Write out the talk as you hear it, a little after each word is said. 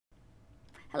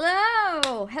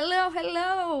Hello, hello,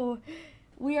 hello.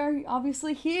 We are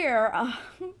obviously here,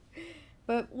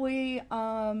 but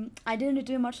I didn't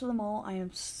do much of them all. I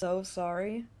am so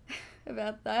sorry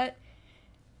about that.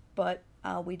 But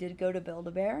we did go to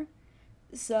Build-A-Bear.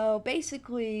 So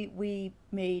basically, we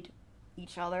made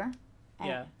each other.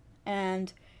 Yeah.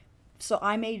 And so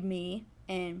I made me,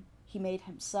 and he made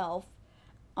himself.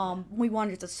 We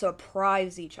wanted to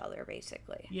surprise each other,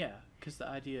 basically. Yeah, because the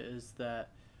idea is that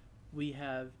we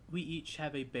each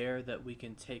have a bear that we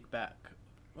can take back.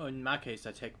 Well, in my case,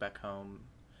 I take back home,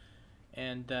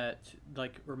 and that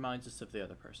reminds us of the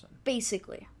other person.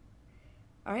 Basically.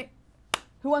 All right.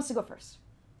 Who wants to go first?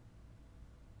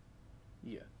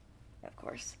 Yeah. Of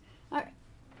course. All right.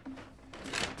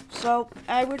 So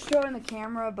I would show in the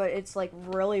camera, but it's like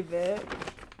really big.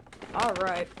 All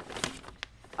right.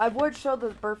 I would show the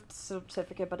birth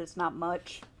certificate, but it's not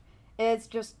much. It's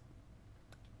just.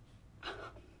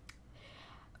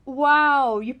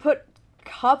 Wow, you put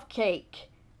cupcake.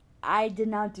 I did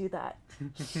not do that.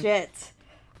 Shit.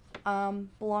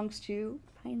 Belongs to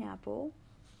pineapple.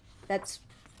 That's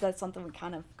something we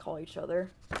kind of call each other,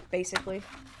 basically.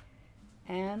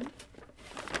 And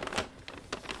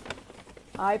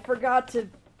I forgot to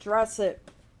dress it.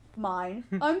 Mine.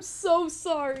 I'm so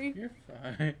sorry. You're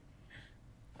fine.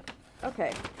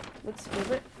 Okay, let's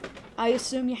move it. I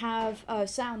assume you have a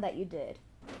sound that you did.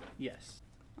 Yes.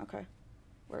 Okay.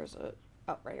 Where is it?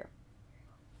 Oh, right here.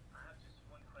 I have just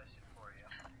one question for you.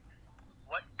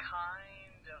 What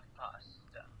kind of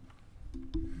pasta?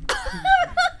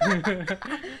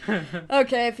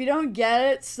 Okay, if you don't get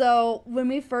it, so when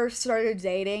we first started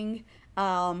dating,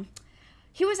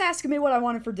 he was asking me what I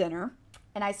wanted for dinner,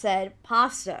 and I said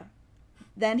pasta.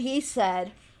 Then he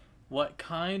said, What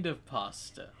kind of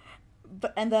pasta?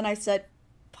 and then I said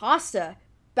pasta.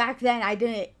 Back then, I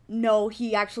didn't know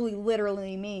he actually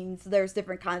literally means there's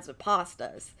different kinds of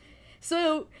pastas.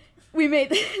 So we made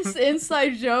this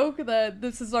inside joke that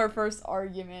this is our first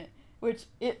argument, which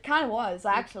it kind of was,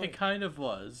 actually. It kind of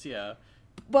was, yeah.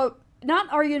 But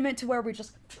not argument to where we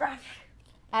just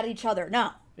at each other.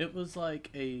 No. It was like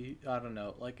I don't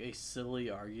know, like a silly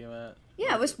argument.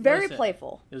 Yeah, it was very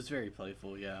playful. It was very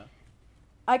playful, yeah.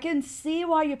 I can see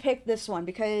why you picked this one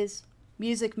because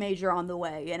music major on the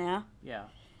way, you know? Yeah.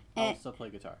 I also play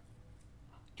guitar.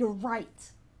 You're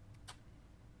right.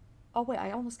 Oh, wait,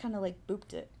 I almost kind of like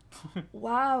booped it.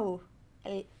 Wow.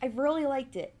 I really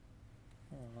liked it.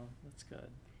 Oh, that's good.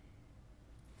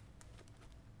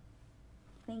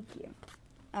 Thank you.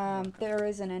 There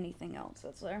isn't anything else,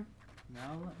 is there?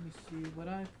 Now let me see what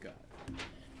I've got.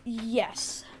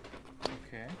 Yes.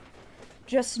 Okay.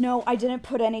 Just know I didn't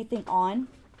put anything on.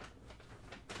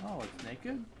 Oh, it's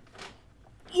naked?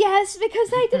 Yes, because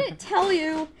I didn't tell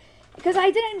you. Because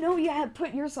I didn't know you had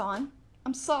put yours on.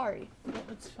 I'm sorry. Well,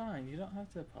 it's fine. You don't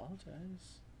have to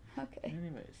apologize. Okay.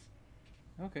 Anyways.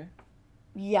 Okay.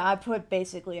 Yeah, I put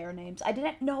basically our names. I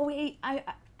didn't know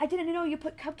I didn't know you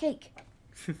put cupcake.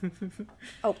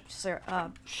 Oh, sir.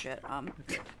 Shit.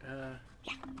 Okay. Yeah.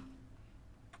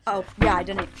 Oh, yeah. I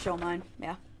didn't show mine.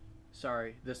 Yeah.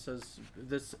 Sorry. This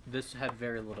had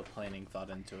very little planning thought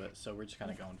into it, so we're just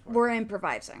kind of going for it. We're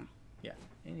improvising. Yeah.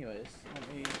 Anyways,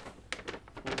 let me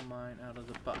pull mine out of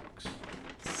the box.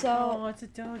 So. Oh, it's a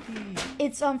doggy.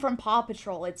 It's from Paw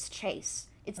Patrol. It's Chase.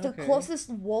 It's the Okay. closest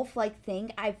wolf-like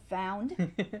thing I've found.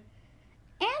 And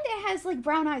it has like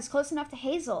brown eyes, close enough to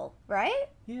Hazel, right?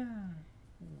 Yeah.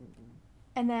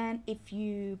 And then if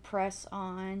you press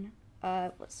on,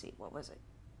 let's see, what was it?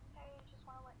 Hey, just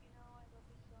want to let you know I love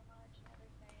you so much and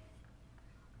everything.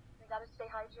 We gotta stay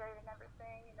hydrated and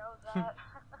everything, you know that.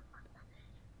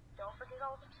 Don't forget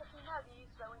all the chicken nuggies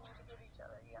that we need to give each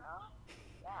other, you know?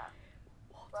 Yeah.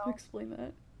 Well, Explain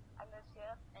that. I miss you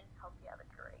and hope you have a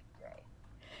great day.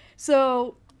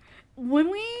 So, when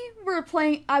we were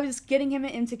playing, I was getting him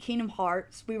into Kingdom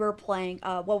Hearts. We were playing,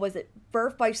 what was it?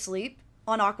 Birth by Sleep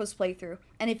on Aqua's playthrough.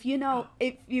 And if you know,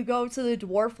 if you go to the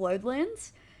Dwarf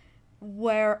Lowlands,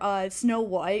 where Snow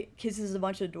White kisses a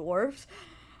bunch of dwarves,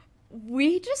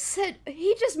 he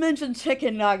just mentioned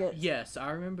chicken nuggets. Yes,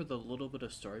 I remember the little bit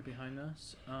of story behind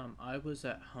this. I was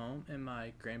at home and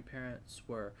my grandparents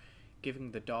were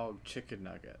giving the dog chicken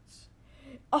nuggets.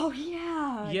 Oh,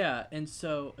 yeah. Yeah, and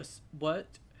so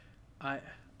what I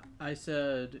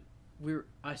said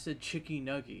I said chicky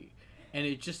nuggy, and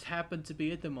it just happened to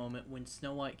be at the moment when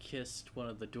Snow White kissed one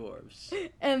of the dwarves.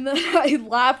 And then I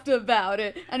laughed about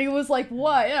it, and he was like,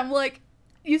 what? And I'm like,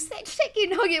 you said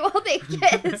chicken nugget while they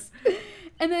kiss.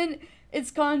 And then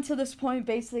it's gone to this point,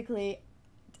 basically,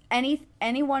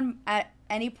 anyone at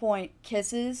any point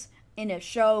kisses in a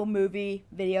show, movie,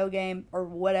 video game, or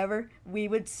whatever, we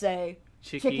would say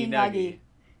Chicky nuggy.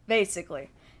 basically.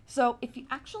 So if you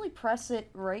actually press it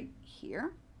right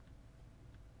here,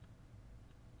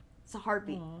 it's a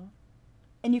heartbeat. Aw.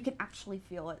 And you can actually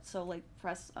feel it. So like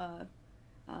press,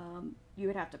 you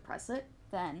would have to press it,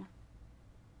 then.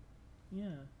 Yeah,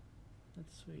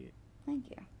 that's sweet. Thank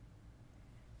you.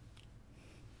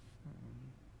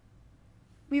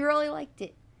 We really liked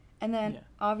it. And then Yeah.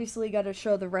 obviously got to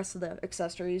show the rest of the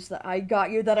accessories that I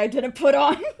got you that I didn't put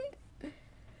on.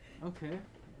 Okay.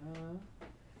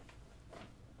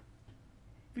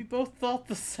 We both thought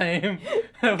the same.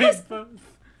 We both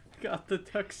got the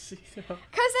tuxedo. Because it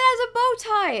has a bow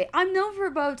tie. I'm known for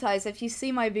bow ties. If you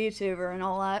see my VTuber and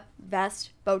all that,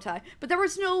 vest, bow tie. But there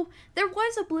was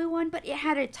a blue one, but it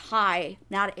had a tie,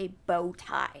 not a bow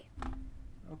tie.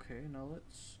 Okay, now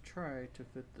let's try to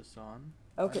fit this on.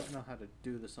 Okay. I don't know how to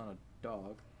do this on a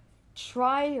dog.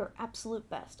 Try your absolute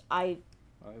best. I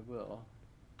will.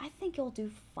 think you'll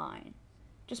do fine.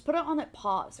 Just put it on that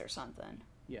pause or something.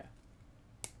 Yeah.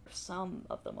 Some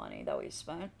of the money that we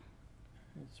spent.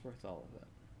 It's worth all of it.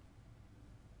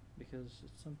 Because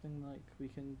it's something like we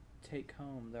can take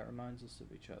home that reminds us of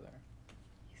each other.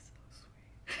 He's so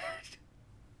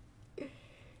sweet.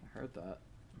 I heard that.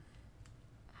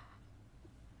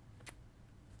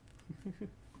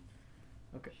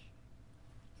 Okay.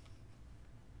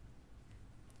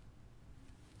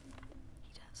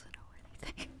 He doesn't know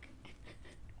anything.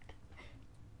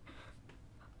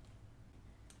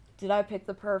 Did I pick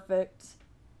the perfect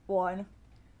one?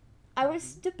 I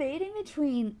was debating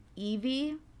between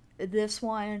Eevee, this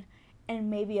one,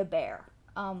 and maybe a bear.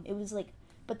 It was like,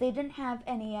 but they didn't have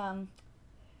any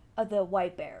of the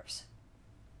white bears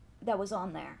that was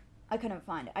on there. I couldn't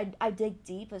find it. I dig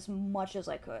deep as much as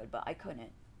I could, but I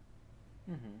couldn't.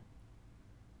 Mm-hmm.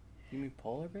 You mean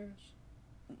polar bears?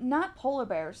 Not polar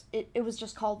bears. It was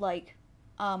just called like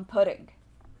pudding.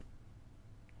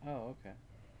 Oh, okay.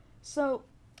 So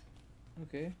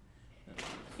Okay.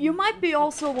 you might be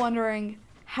also wondering,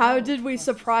 how did we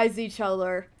surprise each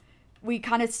other? We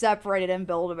kind of separated and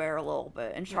Build-A-Bear a little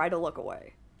bit and tried to look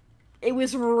away. It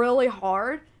was really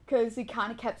hard because we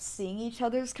kind of kept seeing each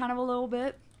other's kind of a little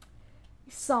bit.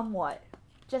 Somewhat.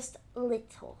 Just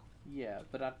little. Yeah,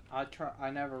 but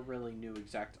I never really knew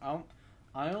exact.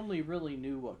 I only really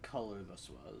knew what color this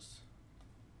was.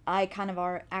 I kind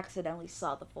of accidentally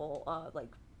saw the full,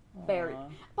 berry. Aw,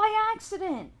 By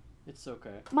accident! it's okay.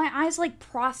 My eyes,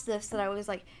 processed that I was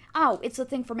like, oh, it's a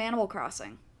thing from Animal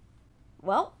Crossing.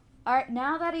 Well, alright,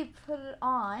 now that he put it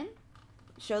on,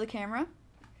 show the camera.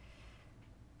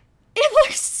 It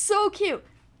looks so cute!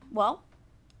 Well,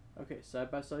 Okay, side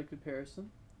by side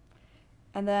comparison.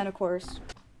 and then, of course...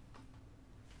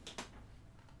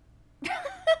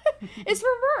 It's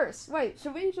reverse! Wait,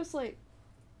 should we just,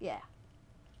 yeah.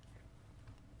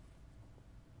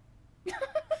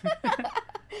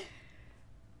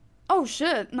 Oh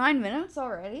shit, 9 minutes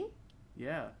already?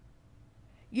 Yeah.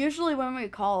 Usually when we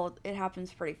call, it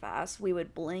happens pretty fast. We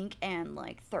would blink and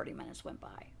 30 minutes went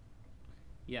by.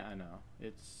 Yeah, I know.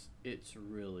 It's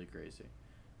really crazy.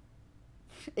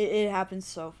 It happens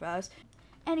so fast.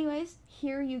 Anyways,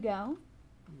 here you go.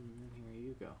 Here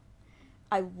you go.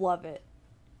 I love it.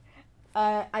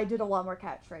 I did a lot more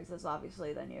catchphrases,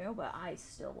 obviously, than you, but I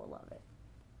still will love it.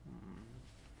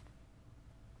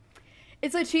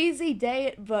 It's a cheesy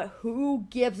date, but who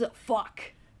gives a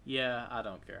fuck? Yeah, I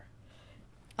don't care.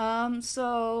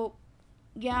 So,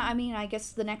 yeah, I mean, I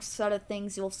guess the next set of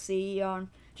things you'll see on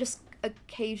just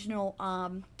occasional,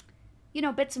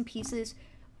 bits and pieces.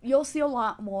 You'll see a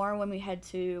lot more when we head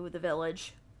to the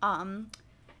village.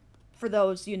 For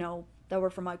those, that were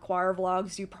from my choir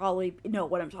vlogs, you probably know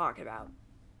what I'm talking about.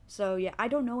 So, yeah, I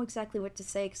don't know exactly what to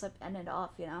say except end it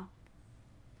off,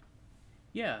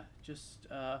 Yeah, just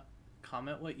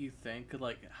comment what you think,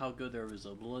 how good their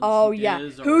resemblance Oh, yeah.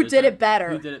 is. Or Who did it better?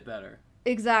 Who did it better?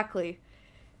 Exactly.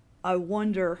 I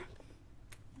wonder,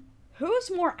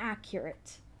 who's more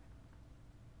accurate?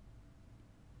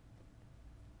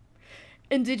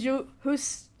 And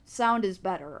whose sound is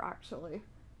better, actually?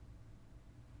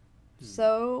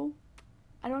 So,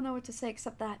 I don't know what to say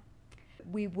except that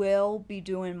we will be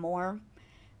doing more,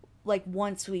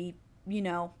 once we,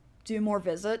 do more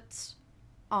visits,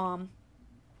 and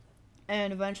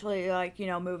eventually,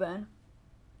 move in.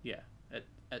 Yeah,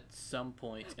 at some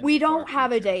point. in We the far don't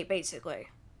have a future. date, basically.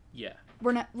 Yeah,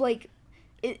 We're not,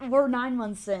 we're 9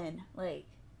 months in,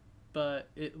 but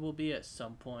it will be at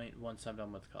some point once I'm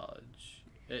done with college.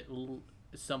 At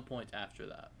some point after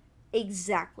that.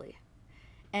 Exactly.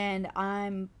 And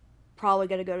I'm probably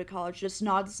going to go to college, just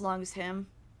not as long as him.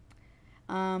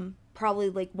 Probably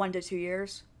 1 to 2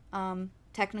 years.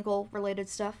 Technical related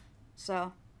stuff.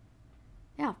 So,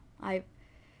 yeah, I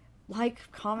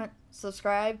like, comment,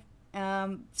 subscribe.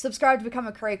 Subscribe to become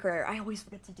a Cray Crayer. I always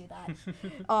forget to do that.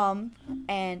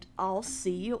 And I'll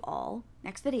see you all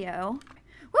next video.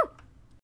 Woo!